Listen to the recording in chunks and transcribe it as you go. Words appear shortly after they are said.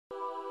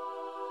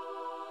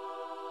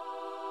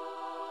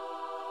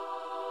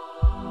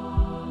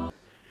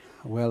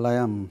Well, I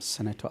am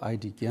Senator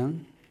I.D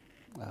Gyang,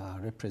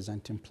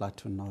 representing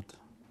Plateau North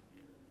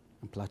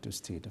and Plateau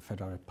State, the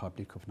Federal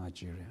Republic of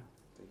Nigeria,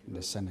 in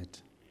the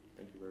Senate.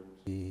 Thank you very much.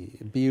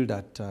 The bill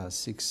that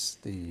seeks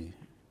the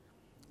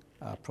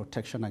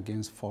protection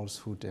against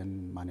falsehood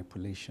and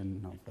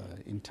manipulation of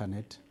the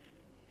internet,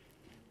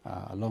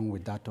 along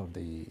with that of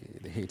the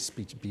hate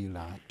speech bill,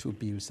 are two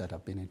bills that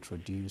have been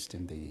introduced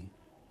in the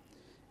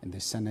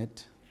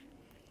Senate.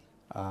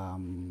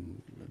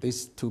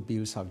 These two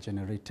bills have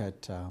generated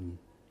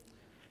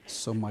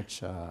so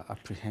much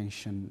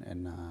apprehension,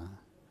 and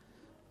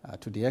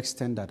to the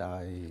extent that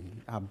I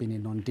have been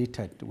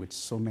inundated with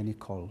so many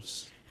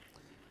calls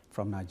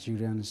from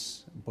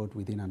Nigerians, both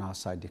within and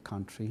outside the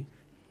country,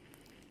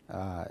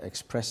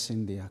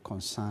 expressing their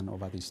concern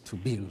over these two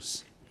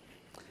bills.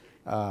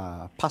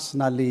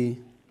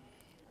 Personally,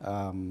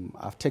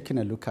 I've taken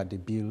a look at the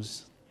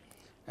bills,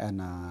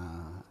 and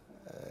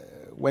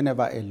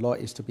whenever a law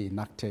is to be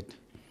enacted,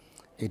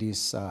 it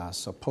is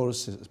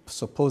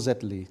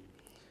supposedly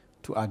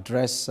to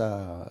address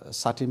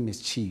certain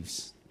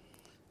mischiefs.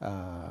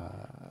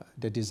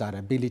 The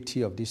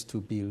desirability of these two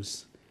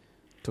bills,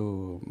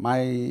 to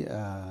my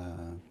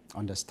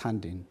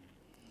understanding,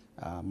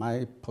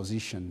 my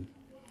position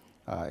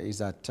is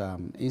that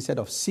instead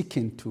of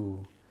seeking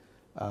to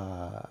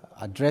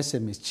address a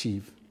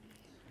mischief,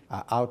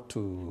 out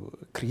to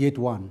create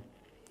one,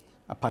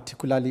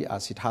 particularly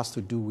as it has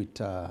to do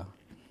with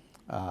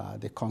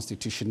the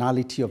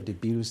constitutionality of the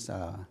bills,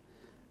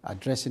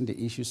 addressing the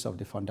issues of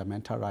the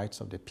fundamental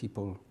rights of the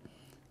people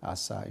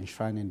as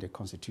enshrined in the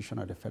Constitution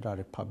of the Federal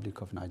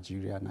Republic of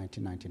Nigeria,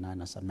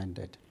 1999, as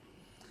amended.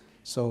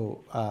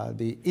 So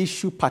the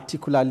issue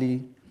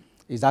particularly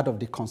is that of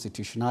the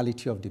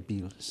constitutionality of the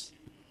bills.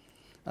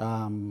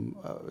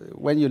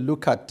 When you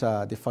look at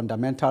the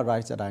fundamental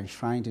rights that are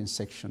enshrined in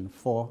Section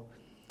 4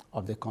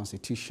 of the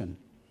Constitution,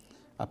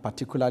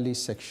 particularly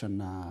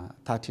Section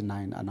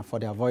 39, and for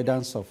the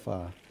avoidance of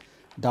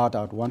doubt,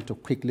 I would want to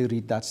quickly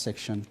read that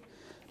section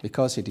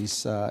because it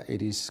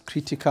is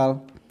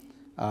critical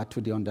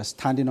to the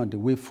understanding on the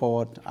way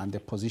forward and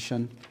the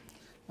position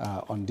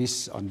on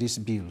these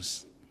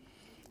bills.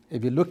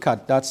 If you look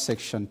at that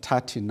Section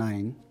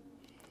 39,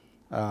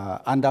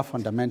 under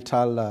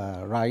fundamental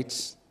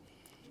rights,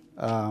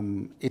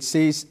 it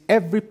says,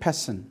 every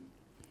person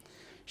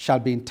shall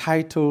be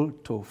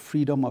entitled to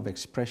freedom of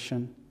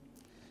expression,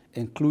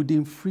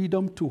 including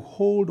freedom to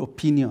hold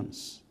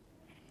opinions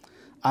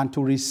and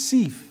to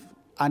receive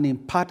and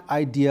impart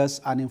ideas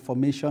and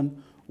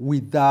information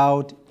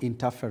without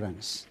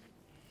interference.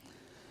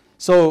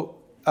 So,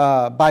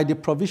 by the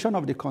provision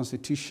of the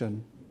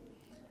Constitution,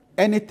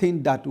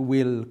 anything that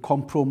will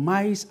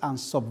compromise and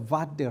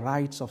subvert the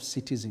rights of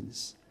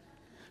citizens,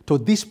 to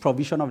this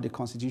provision of the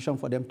Constitution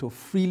for them to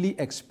freely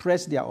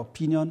express their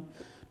opinion,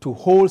 to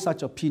hold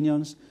such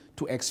opinions,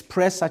 to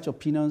express such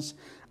opinions,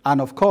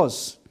 and of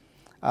course,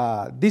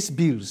 these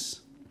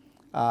bills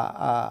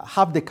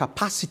have the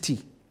capacity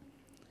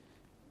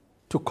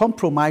to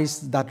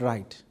compromise that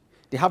right.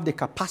 They have the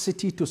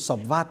capacity to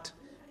subvert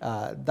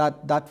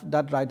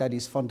that right that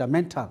is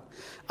fundamental.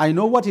 I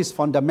know what is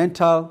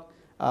fundamental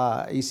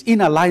is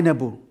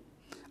inalienable,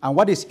 and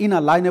what is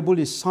inalienable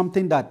is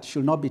something that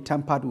should not be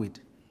tampered with.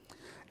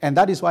 And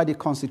that is why the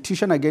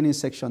Constitution, again in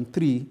Section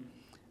 3,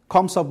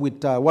 comes up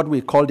with what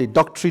we call the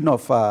doctrine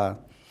of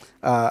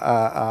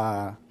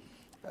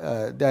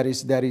there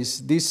is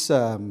this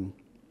the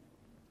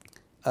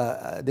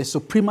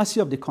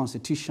supremacy of the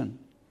Constitution.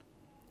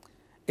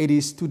 It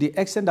is to the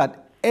extent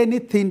that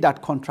anything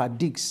that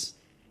contradicts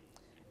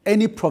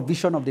any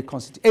provision of the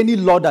Constitution, any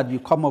law that you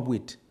come up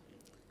with.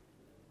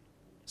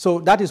 So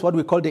that is what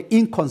we call the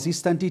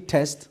inconsistency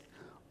test,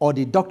 or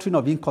the doctrine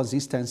of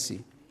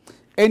inconsistency.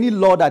 Any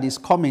law that is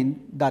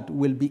coming that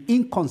will be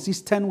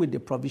inconsistent with the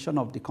provision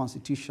of the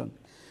Constitution,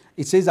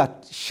 it says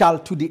that shall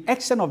to the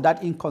extent of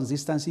that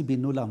inconsistency be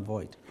null and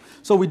void.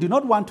 So we do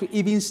not want to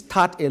even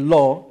start a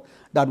law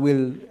that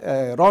will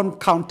run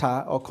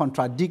counter or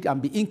contradict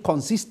and be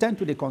inconsistent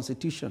to the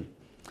Constitution,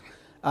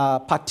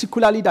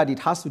 particularly that it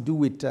has to do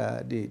with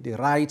the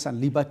rights and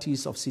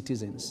liberties of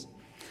citizens.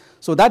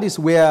 So that is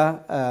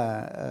where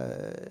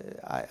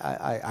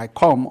I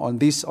come on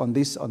this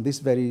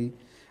very,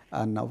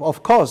 and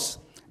of course,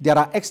 there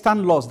are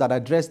extant laws that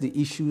address the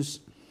issues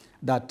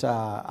that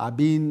are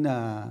being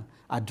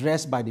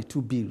addressed by the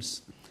two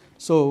bills.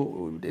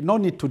 So no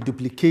need to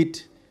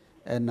duplicate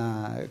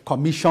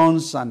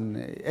commissions and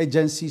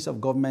agencies of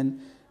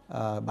government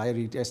by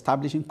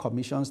establishing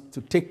commissions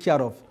to take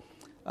care of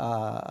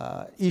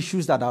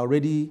issues that are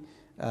already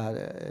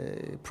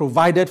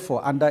provided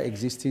for under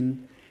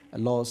existing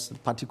laws,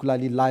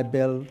 particularly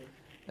libel,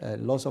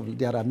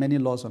 there are many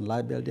laws on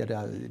libel, there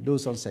are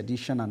those on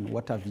sedition and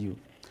what have you.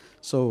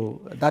 So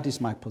that is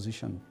my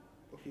position.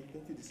 Okay,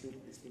 thank you,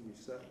 distinguished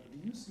sir. Do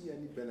you see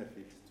any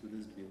benefit to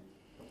this bill?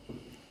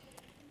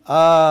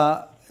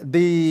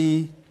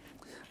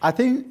 I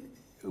think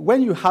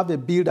when you have a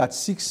bill that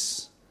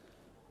seeks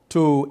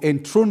to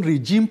enthrone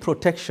regime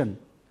protection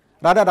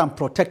rather than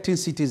protecting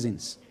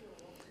citizens,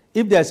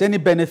 if there's any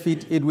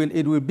benefit, it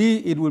will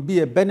be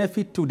a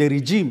benefit to the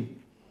regime.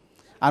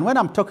 And when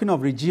I'm talking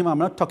of regime, I'm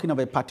not talking of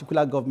a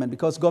particular government,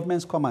 because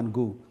governments come and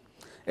go.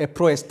 A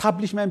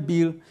pro-establishment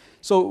bill.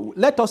 So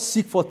let us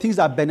seek for things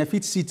that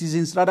benefit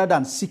citizens rather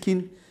than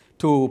seeking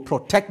to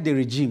protect the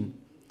regime.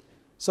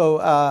 So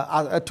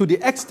to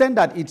the extent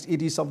that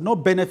it is of no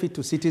benefit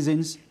to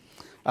citizens,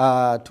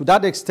 to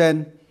that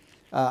extent,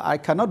 I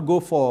cannot go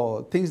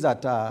for things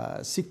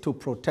that seek to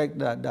protect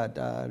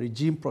that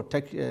regime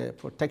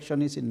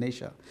protectionist in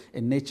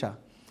nature.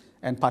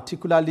 And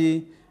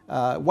particularly,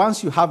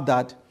 once you have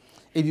that,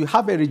 if you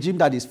have a regime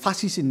that is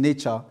fascist in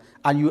nature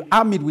and you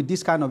arm it with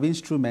this kind of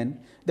instrument,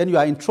 then you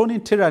are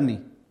enthroning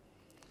tyranny.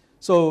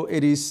 So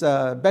it is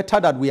better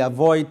that we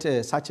avoid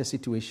such a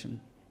situation.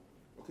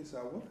 Okay, sir,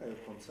 what are your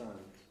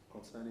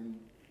concerns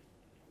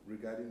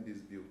regarding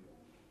this bill?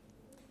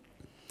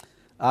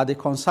 The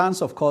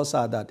concerns, of course,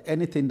 are that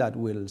anything that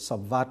will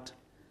subvert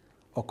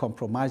or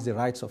compromise the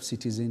rights of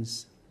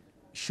citizens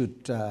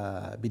should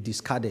be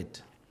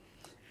discarded.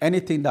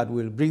 Anything that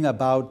will bring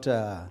about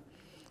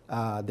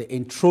the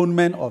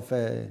enthronement of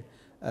a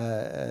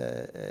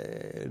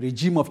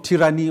regime of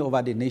tyranny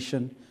over the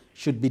nation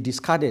should be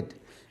discarded.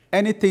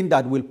 Anything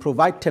that will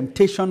provide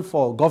temptation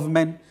for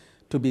government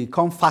to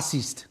become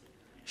fascist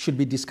should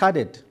be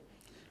discarded.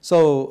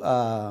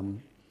 So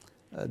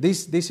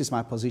this is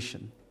my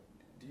position.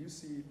 Do you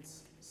see it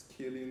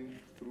scaling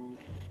through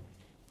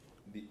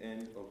the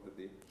end of the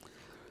day?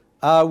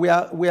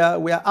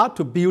 We are out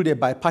to build a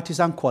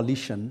bipartisan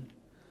coalition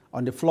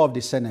on the floor of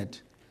the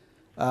Senate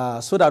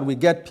so that we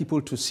get people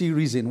to see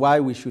reason why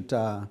we should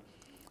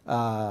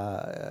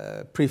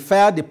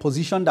prefer the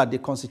position that the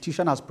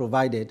Constitution has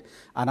provided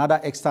and other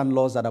extant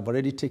laws that have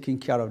already taken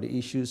care of the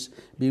issues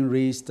being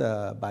raised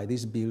by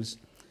these bills.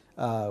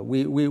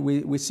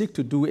 We seek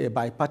to do a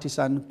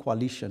bipartisan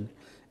coalition.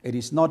 It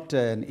is not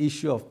an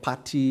issue of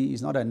party,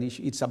 it's not an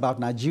issue, it's about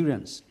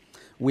Nigerians.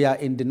 We are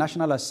in the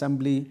National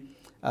Assembly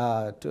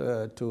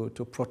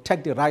to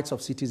protect the rights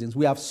of citizens.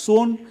 We have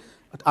sworn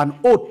an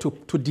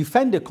oath to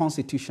defend the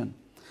Constitution.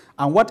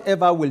 And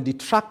whatever will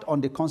detract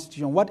on the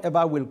Constitution,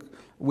 whatever will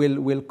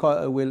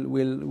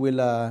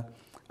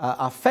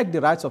affect the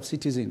rights of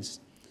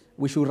citizens,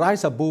 we should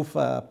rise above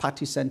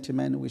party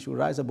sentiment, we should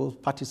rise above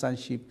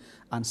partisanship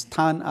and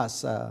stand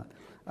as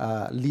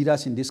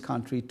leaders in this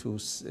country to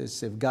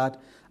safeguard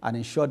and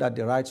ensure that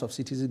the rights of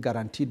citizens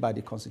guaranteed by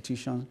the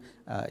Constitution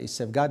is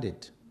safeguarded.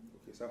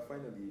 Okay, so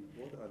finally,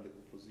 what are the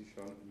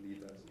opposition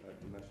leaders at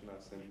the National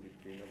Assembly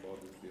doing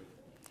about this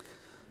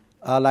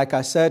bill? Like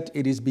I said,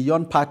 it is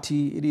beyond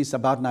party, it is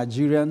about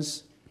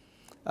Nigerians.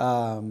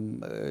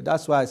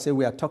 That's why I say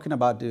we are talking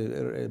about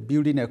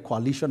building a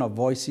coalition of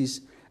voices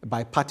at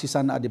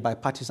the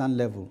bipartisan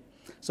level.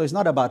 So it's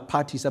not about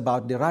party, it's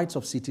about the rights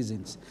of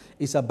citizens.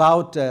 It's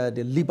about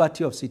the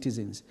liberty of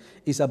citizens.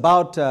 It's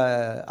about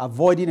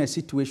avoiding a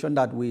situation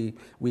that we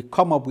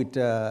come up with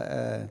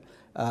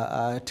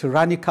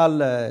tyrannical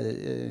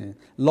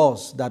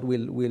laws that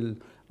will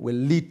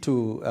lead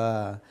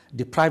to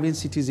depriving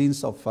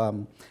citizens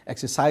of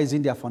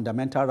exercising their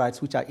fundamental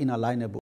rights, which are inalienable.